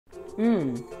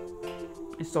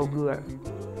It's so good.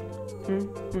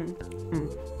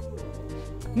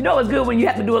 You know it's good when you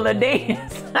have to do a little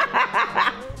dance.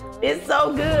 It's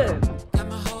so good. Got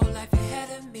my whole life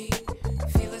ahead of me.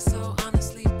 Feeling so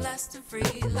honestly blessed and free.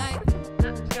 Like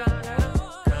nothing's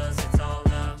gonna, 'cause it's all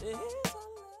love.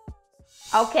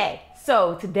 Okay,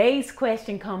 so today's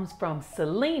question comes from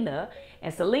Selena.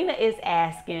 And Selena is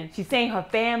asking, she's saying her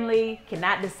family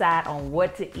cannot decide on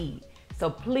what to eat. So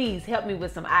please help me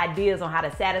with some ideas on how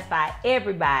to satisfy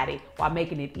everybody while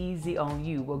making it easy on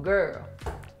you. Well, girl,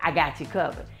 I got you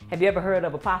covered. Have you ever heard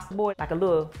of a pasta board? Like a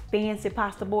little fancy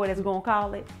pasta board, as we're gonna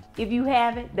call it? If you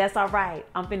haven't, that's all right.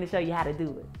 I'm finna show you how to do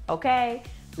it, okay?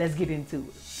 Let's get into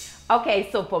it.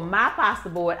 Okay, so for my pasta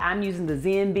board, I'm using the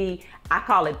ZNB. I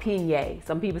call it penne.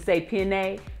 Some people say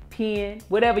penne,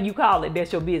 whatever you call it,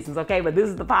 that's your business, okay? But this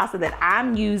is the pasta that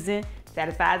I'm using,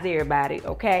 satisfies everybody,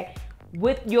 okay?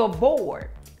 With your board,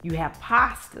 you have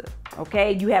pasta,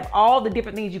 okay? You have all the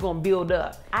different things you're gonna build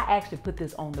up. I actually put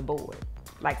this on the board,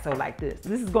 like so, like this.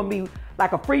 This is gonna be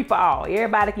like a free for all.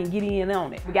 Everybody can get in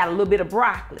on it. We got a little bit of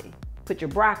broccoli. Put your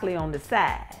broccoli on the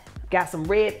side. Got some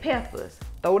red peppers.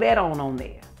 Throw that on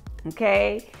there,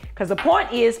 okay? Because the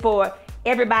point is for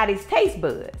everybody's taste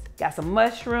buds. Got some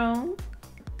mushrooms.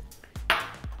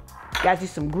 Got you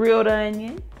some grilled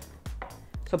onions.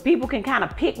 So people can kind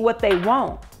of pick what they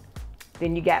want.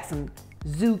 Then you got some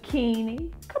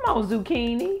zucchini. Come on,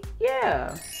 zucchini.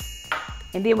 Yeah.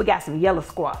 And then we got some yellow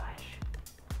squash.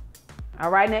 All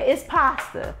right, now it's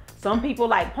pasta. Some people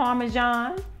like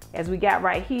Parmesan, as we got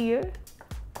right here.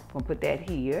 I'm gonna put that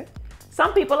here.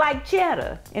 Some people like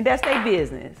cheddar, and that's their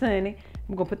business, honey.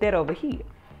 I'm gonna put that over here.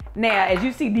 Now, as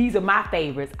you see, these are my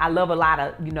favorites. I love a lot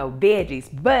of, veggies,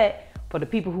 but for the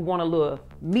people who want a little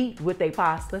meat with their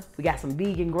pasta, we got some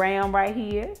vegan ground right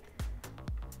here.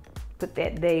 Put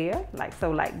that there, like so,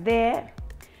 like that.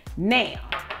 Now,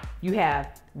 you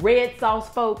have red sauce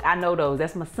folk. I know those,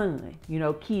 that's my son.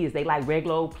 Kids, they like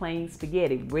regular old plain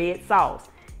spaghetti, red sauce.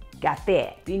 Got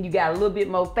that. Then you got a little bit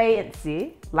more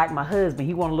fancy, like my husband,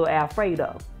 he want a little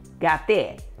Alfredo. Got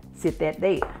that, sit that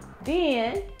there.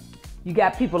 Then, you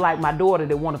got people like my daughter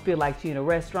that want to feel like she in a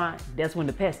restaurant. That's when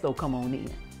the pesto come on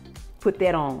in. Put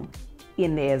that on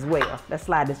in there as well. Let's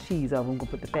slide this cheese over. I'm gonna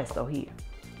put the pesto here.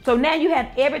 So now you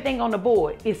have everything on the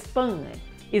board. It's fun.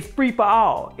 It's free for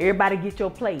all. Everybody get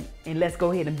your plate and let's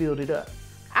go ahead and build it up.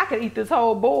 I could eat this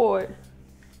whole board,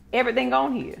 everything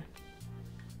on here.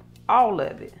 All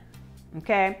of it,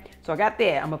 okay? So I got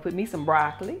that. I'm gonna put me some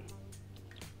broccoli.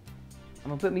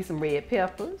 I'm gonna put me some red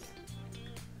peppers.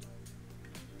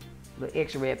 A little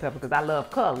extra red pepper because I love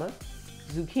color.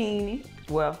 Zucchini,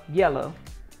 well, yellow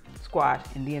squash,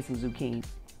 and then some zucchini.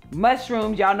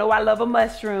 Mushrooms, y'all know I love a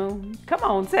mushroom. Come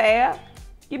on, Tab.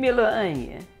 Give me a little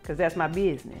onion, because that's my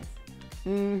business.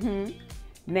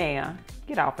 Now,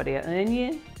 get off of that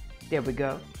onion. There we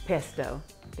go. Pesto.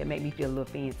 That make me feel a little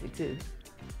fancy too.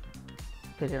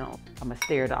 Put it on. I'm gonna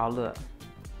stir it all up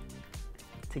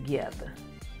together.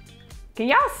 Can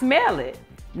y'all smell it?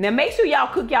 Now make sure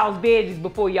y'all cook y'all's veggies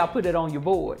before y'all put it on your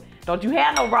board. Don't you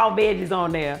have no raw veggies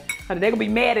on there. Honey, they're gonna be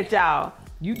mad at y'all.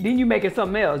 Then you making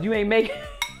something else. You ain't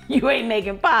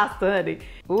making pasta, honey.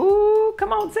 Ooh,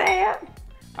 come on, Tab.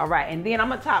 All right, and then I'm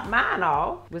gonna top mine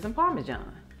off with some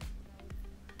Parmesan.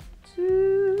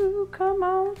 Ooh, come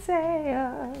on,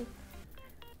 Tab.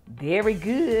 Very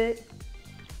good.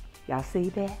 Y'all see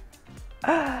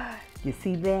that? You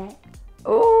see that?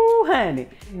 Oh, honey.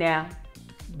 Now,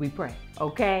 we pray,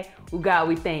 okay? Oh, God,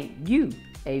 we thank you.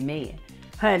 Amen.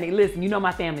 Honey, listen, you know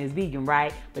my family is vegan,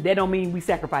 right? But that don't mean we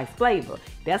sacrifice flavor.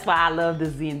 That's why I love the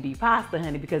ZNB pasta,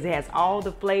 honey, because it has all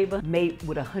the flavor made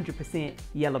with 100%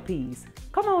 yellow peas.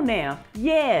 Come on now.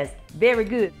 Yes, very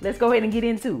good. Let's go ahead and get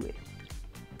into it.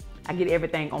 I get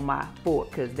everything on my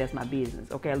fork because that's my business,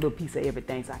 okay? A little piece of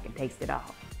everything so I can taste it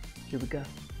all. Here we go.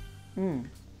 You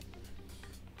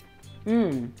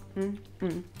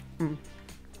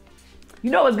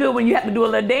know it's good when you have to do a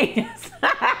little dance.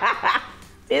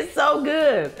 It's so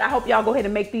good. I hope y'all go ahead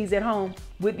and make these at home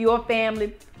with your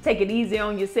family. Take it easy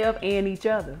on yourself and each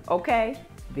other, okay?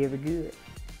 Very good.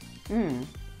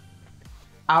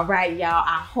 All right, y'all,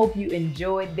 I hope you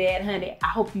enjoyed that, honey. I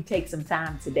hope you take some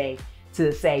time today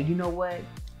to say, you know what?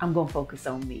 I'm gonna focus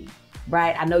on me,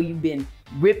 right? I know you've been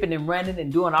ripping and running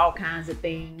and doing all kinds of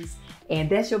things, and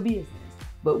that's your business.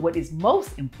 But what is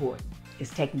most important is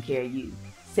taking care of you.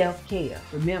 Self-care,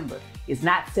 remember, it's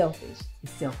not selfish,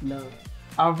 it's self-love.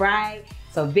 All right,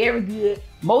 so very good.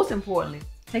 Most importantly,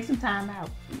 take some time out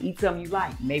and eat something you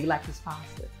like, maybe like this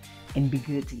pasta, and be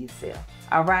good to yourself.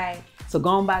 All right, so go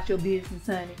on about your business,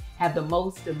 honey. Have the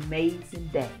most amazing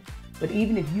day. But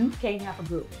even if you can't have a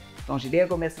good one, Don't you dare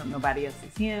go mess up nobody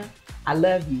else's here. I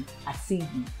love you. I see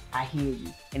you. I hear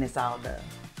you. And it's all love.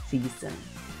 See you soon.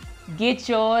 Get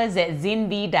yours at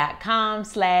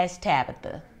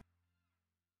zenv.com/Tabitha.